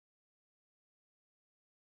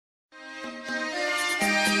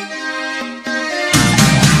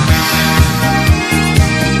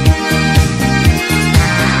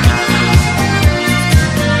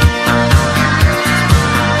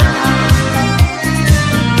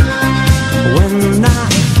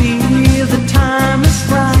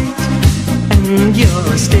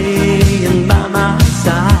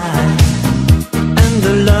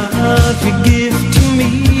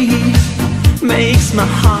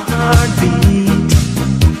heartbeat.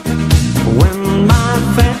 When my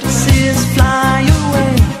fantasies fly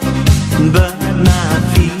away, but my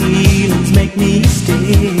feelings make me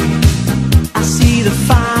stay. I see the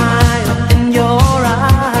fire in your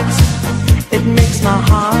eyes, it makes my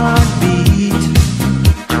heart beat.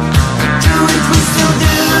 Do it, we still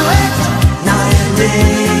do it, night and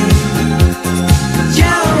day.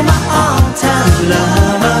 You're my all-time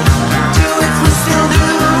lover. Do it, we still do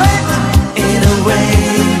it, in a way,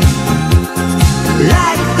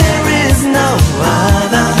 like there is no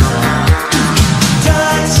other.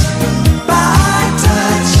 Touch by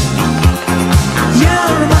touch,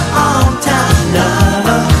 you're my all-time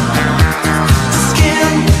lover.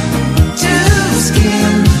 Skin to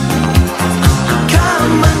skin,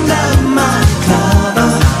 come under my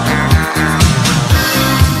cover.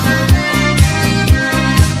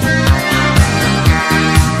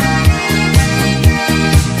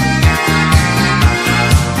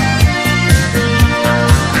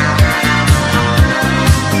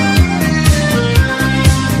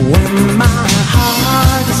 When my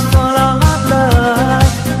heart is full of love,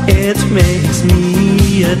 it makes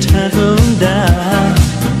me a turtle dove.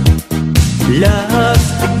 Love's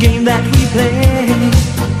the game that we play,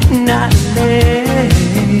 night